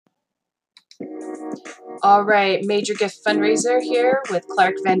All right, Major Gift Fundraiser here with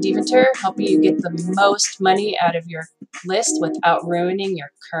Clark Van Deventer, helping you get the most money out of your list without ruining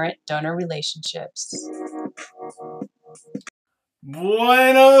your current donor relationships.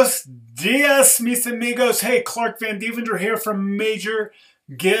 Buenos dias, mis amigos. Hey, Clark Van Deventer here from Major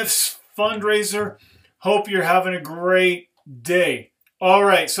Gifts Fundraiser. Hope you're having a great day. All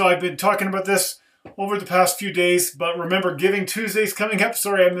right, so I've been talking about this over the past few days, but remember, Giving Tuesday's coming up.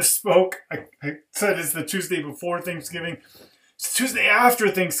 Sorry, I misspoke. I said it's the Tuesday before Thanksgiving. It's Tuesday after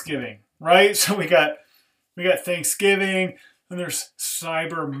Thanksgiving, right? So we got Thanksgiving, and there's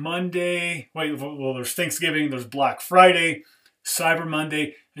Cyber Monday. Well, there's Thanksgiving, there's Black Friday, Cyber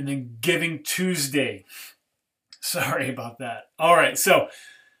Monday, and then Giving Tuesday. Sorry about that. All right, so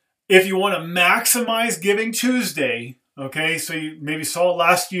if you want to maximize Giving Tuesday, okay, so you maybe saw it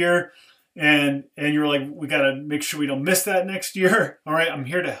last year, and you're like, we got to make sure we don't miss that next year. All right, I'm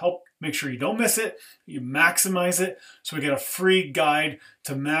here to help make sure you don't miss it, you maximize it. So we got a free guide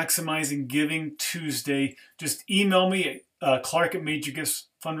to maximizing Giving Tuesday. Just email me at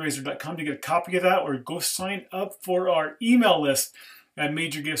clark@majorgiftsfundraiser.com to get a copy of that, or go sign up for our email list at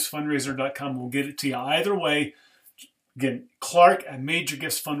majorgiftsfundraiser.com. We'll get it to you either way. Again,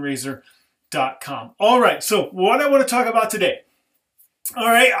 clark@majorgiftsfundraiser.com. All right, so what I want to talk about today. All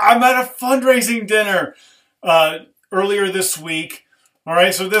right, I'm at a fundraising dinner earlier this week. All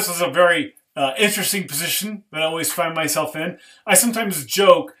right, so this is a very interesting position that I always find myself in. I sometimes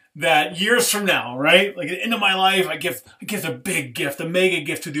joke that years from now, right, like at the end of my life, I give a big gift, a mega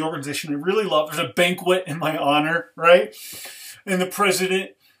gift to the organization I really love. There's a banquet in my honor, right? And the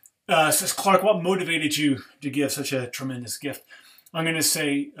president says, Clark, what motivated you to give such a tremendous gift? I'm going to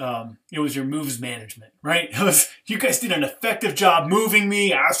say it was your moves management, right? It was, you guys did an effective job moving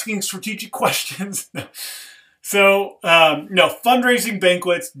me, asking strategic questions. So, no, fundraising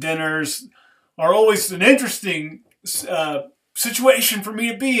banquets, dinners are always an interesting situation for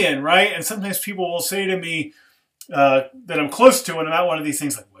me to be in, right? And sometimes people will say to me that I'm close to, and I'm at one of these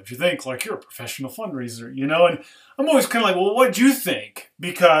things like, what'd you think? Clark, you're a professional fundraiser, you know? And I'm always kind of like, well, what'd you think?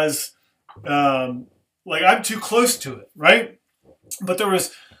 Because, like, I'm too close to it, right? But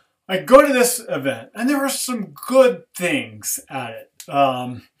I go to this event, and there were some good things at it.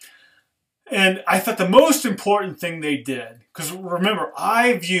 And I thought the most important thing they did, because remember,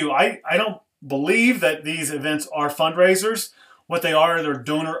 I don't believe that these events are fundraisers. What they are, they're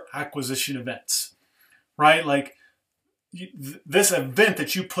donor acquisition events, right? Like this event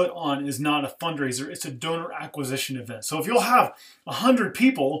that you put on is not a fundraiser. It's a donor acquisition event. So if you'll have 100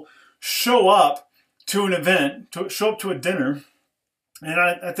 people show up to an event, show up to a dinner, and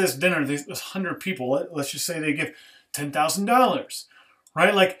at this dinner, there's 100 people, let's just say they give $10,000,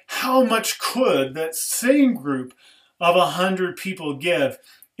 right? Like, how much could that same group of 100 people give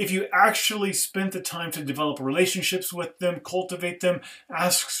if you actually spent the time to develop relationships with them, cultivate them,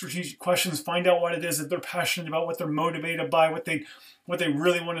 ask strategic questions, find out what it is that they're passionate about, what they're motivated by, what they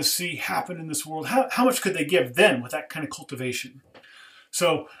really want to see happen in this world? How much could they give then with that kind of cultivation?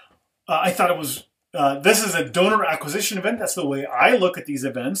 So I thought it was this is a donor acquisition event. That's the way I look at these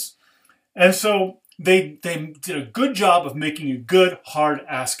events. And so they did a good job of making a good, hard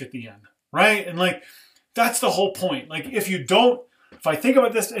ask at the end, right? And like, that's the whole point. Like, if I think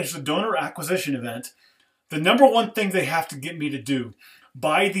about this as a donor acquisition event, the number one thing they have to get me to do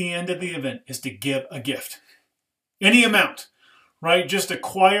by the end of the event is to give a gift. Any amount, right? Just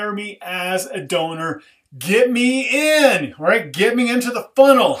acquire me as a donor. Get me in, right? Get me into the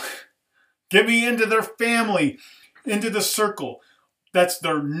funnel. Get me into their family, into the circle. That's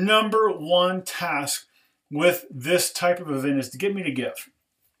their number one task with this type of event, is to get me to give.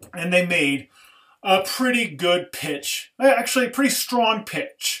 And they made a pretty good pitch, actually a pretty strong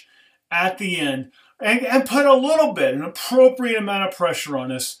pitch at the end, and put a little bit, an appropriate amount of pressure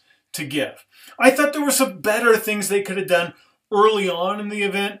on us to give. I thought there were some better things they could have done early on in the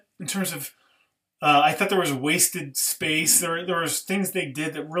event in terms of I thought there was wasted space. There was things they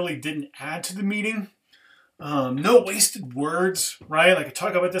did that really didn't add to the meeting. No wasted words, right? Like, I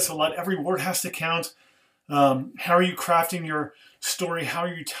talk about this a lot. Every word has to count. How are you crafting your story? How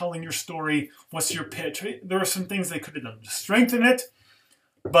are you telling your story? What's your pitch? There are some things they could have done to strengthen it.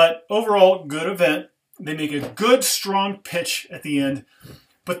 But overall, good event. They make a good, strong pitch at the end.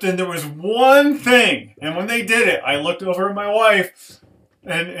 But then there was one thing. And when they did it, I looked over at my wife.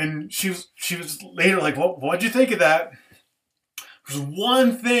 And she was later like, what'd you think of that? There's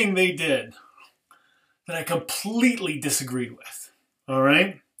one thing they did that I completely disagreed with. All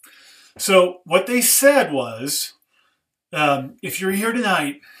right? So what they said was, if you're here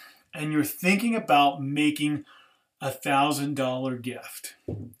tonight and you're thinking about making $1,000 gift,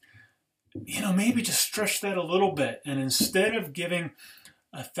 maybe just stretch that a little bit. And instead of giving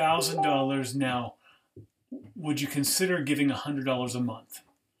 $1,000 now, would you consider giving $100 a month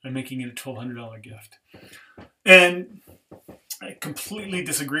and making it a $1,200 gift? And I completely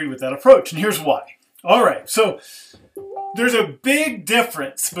disagreed with that approach. And here's why. All right, so there's a big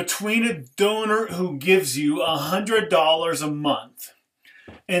difference between a donor who gives you $100 a month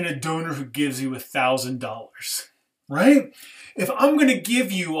and a donor who gives you $1,000, right? If I'm going to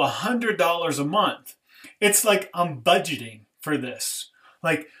give you $100 a month, it's like I'm budgeting for this.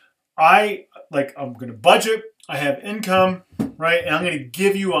 I'm going to budget, I have income, right? And I'm going to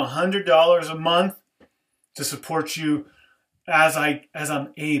give you $100 a month to support you as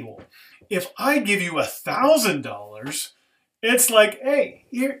I'm able. If I give you $1,000, it's like, hey,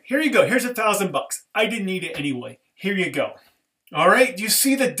 here you go. Here's $1,000. I didn't need it anyway. Here you go. All right. Do you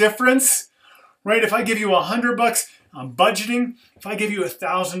see the difference? Right? If I give you $100, I'm budgeting. If I give you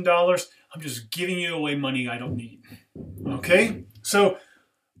 $1,000, I'm just giving you away money I don't need. Okay. So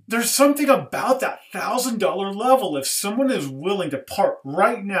there's something about that $1,000 level. If someone is willing to part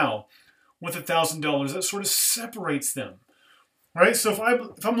right now with $1,000, that sort of separates them. Right? So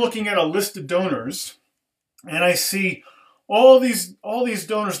if I'm looking at a list of donors and I see all these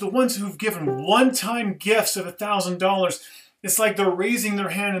donors, the ones who've given one-time gifts of $1,000, it's like they're raising their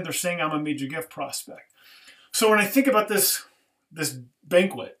hand and they're saying, I'm a major gift prospect. So when I think about this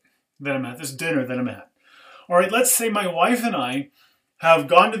banquet that I'm at, this dinner that I'm at, all right, let's say my wife and I have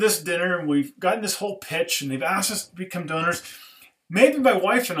gone to this dinner and we've gotten this whole pitch and they've asked us to become donors. Maybe my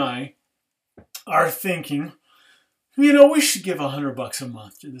wife and I are thinking, we should give $100 a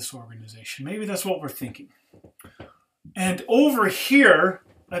month to this organization. Maybe that's what we're thinking. And over here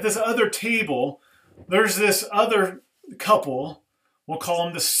at this other table, there's this other couple. We'll call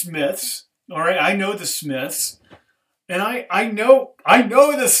them the Smiths. All right, I know the Smiths. And I know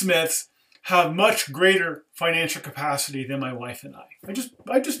the Smiths have much greater financial capacity than my wife and I.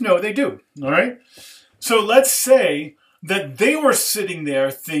 I just know they do. All right. So let's say that they were sitting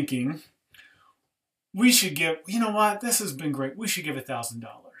there thinking, we should give, this has been great. We should give $1,000.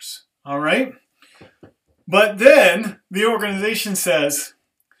 All right. But then the organization says,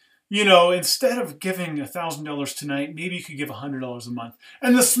 instead of giving $1,000 tonight, maybe you could give $100 a month.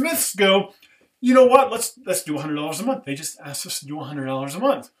 And the Smiths go, you know what? Let's do $100 a month. They just asked us to do $100 a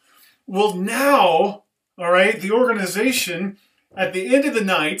month. Well, now, all right, the organization at the end of the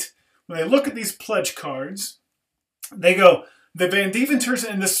night, when they look at these pledge cards, they go, the Van Deventers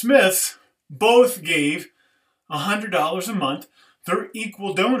and the Smiths both gave $100 a month. They're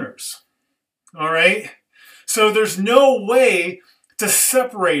equal donors. All right. So there's no way to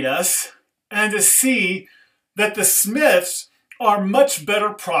separate us and to see that the Smiths are much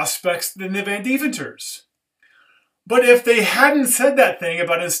better prospects than the Van Deventers. But if they hadn't said that thing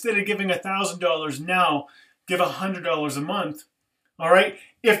about instead of giving $1,000 now, give $100 a month, all right?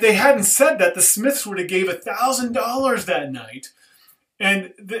 If they hadn't said that, the Smiths would have gave $1,000 that night,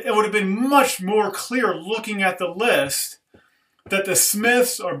 and it would have been much more clear looking at the list that the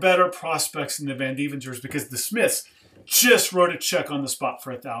Smiths are better prospects than the Van Deventers because the Smiths just wrote a check on the spot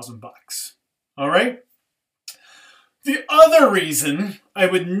for $1,000. All right? The other reason I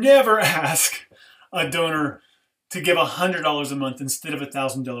would never ask a donor to give $100 a month instead of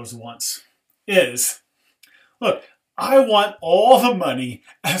 $1,000 once is, look, I want all the money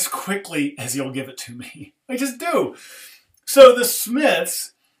as quickly as you'll give it to me. I just do. So the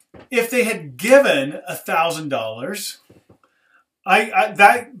Smiths, if they had given $1,000,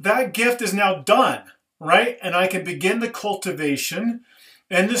 that gift is now done, right? And I can begin the cultivation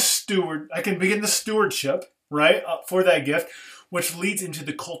and I can begin the stewardship, right, for that gift, which leads into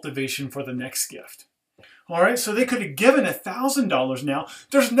the cultivation for the next gift. All right, so they could have given $1,000 now.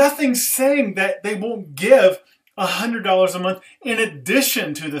 There's nothing saying that they won't give $100 a month in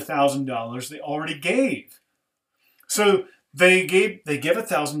addition to the $1,000 they already gave. So they give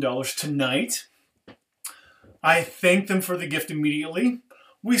 $1,000 tonight. I thank them for the gift immediately.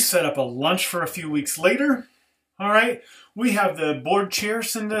 We set up a lunch for a few weeks later. All right. We have the board chair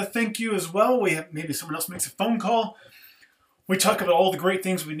send a thank you as well. Maybe someone else makes a phone call. We talk about all the great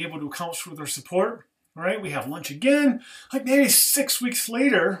things we've been able to accomplish with their support. All right. We have lunch again. Like maybe 6 weeks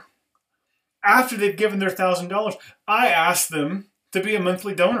later, after they've given their $1,000, I ask them to be a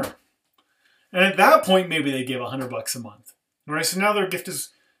monthly donor. And at that point, maybe they give $100 a month. All right. So now their gift is,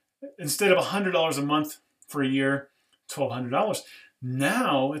 instead of $100 a month for a year, $1,200.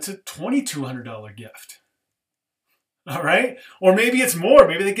 Now it's a $2,200 gift. All right. Or maybe it's more.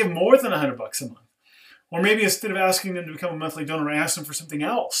 Maybe they give more than $100 a month. Or maybe instead of asking them to become a monthly donor, I ask them for something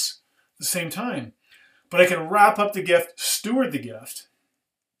else at the same time. But I can wrap up the gift, steward the gift,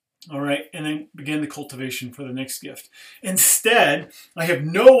 All right, and then begin the cultivation for the next gift. Instead, I have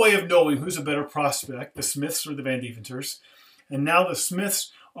no way of knowing who's a better prospect, the Smiths or the Van Deventers. And now the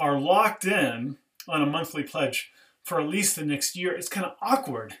Smiths are locked in on a monthly pledge for at least the next year. It's kind of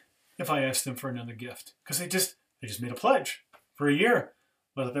awkward if I ask them for another gift because they just made a pledge for a year.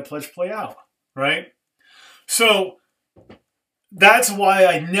 Let that pledge play out, right? So that's why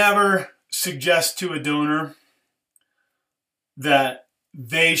I never suggest to a donor that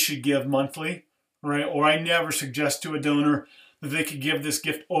they should give monthly, right? Or I never suggest to a donor that they could give this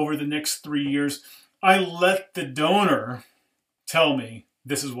gift over the next 3 years. I let the donor tell me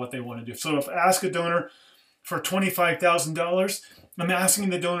this is what they want to do. So if I ask a donor for $25,000, I'm asking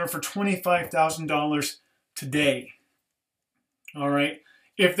the donor for $25,000 today. All right.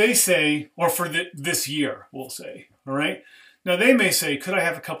 If they say, or for this year, we'll say, all right. Now they may say, could I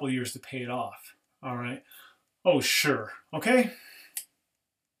have a couple of years to pay it off? All right. Oh, sure. Okay.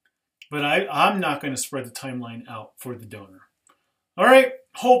 But I'm not going to spread the timeline out for the donor. All right.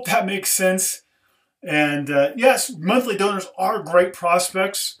 Hope that makes sense. And yes, monthly donors are great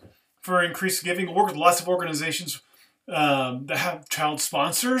prospects for increased giving. I work with lots of organizations that have child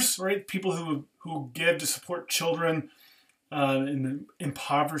sponsors, right? People who give to support children in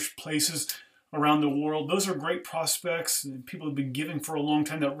impoverished places around the world. Those are great prospects. People have been giving for a long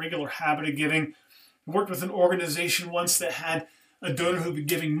time, that regular habit of giving. I worked with an organization once that had a donor who'd been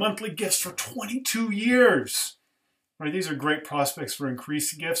giving monthly gifts for 22 years. Right? These are great prospects for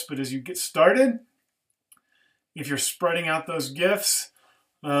increased gifts, but as you get started, if you're spreading out those gifts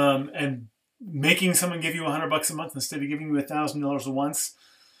and making someone give you $100 a month instead of giving you $1,000 at once,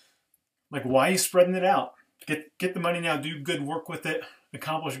 like, why are you spreading it out? Get the money now, do good work with it,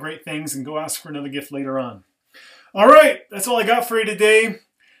 accomplish great things, and go ask for another gift later on. All right, that's all I got for you today.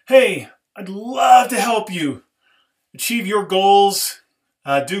 Hey, I'd love to help you achieve your goals,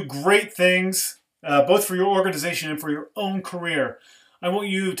 do great things, both for your organization and for your own career. I want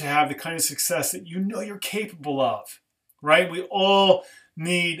you to have the kind of success that you know you're capable of, right? We all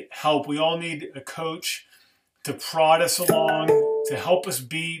need help. We all need a coach to prod us along, to help us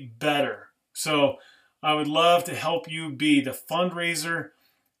be better. So I would love to help you be the fundraiser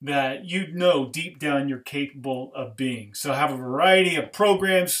that you know deep down you're capable of being. So I have a variety of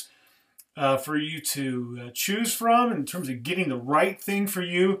programs for you to choose from in terms of getting the right thing for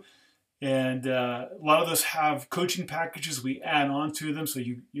you. And a lot of those have coaching packages we add on to them. So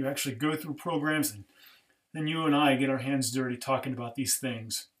you actually go through programs, and then you and I get our hands dirty talking about these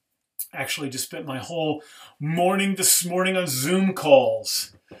things. Actually just spent my whole morning this morning on Zoom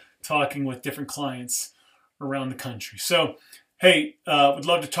calls talking with different clients around the country. So, hey, would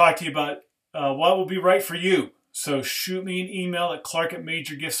love to talk to you about what will be right for you. So shoot me an email at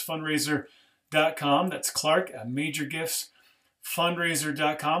clark@majorgiftsfundraiser.com. That's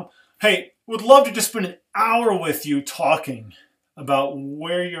clark@majorgiftsfundraiser.com. Hey, would love to just spend an hour with you talking about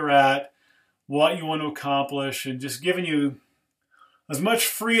where you're at, what you want to accomplish, and just giving you as much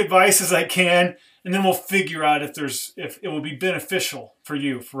free advice as I can, and then we'll figure out if it will be beneficial for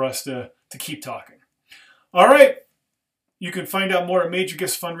you for us to keep talking. All right. You can find out more at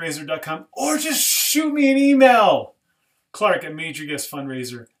majorgiftsfundraiser.com or just shoot me an email,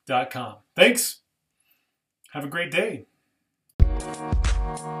 clark@majorgiftsfundraiser.com. Thanks. Have a great day.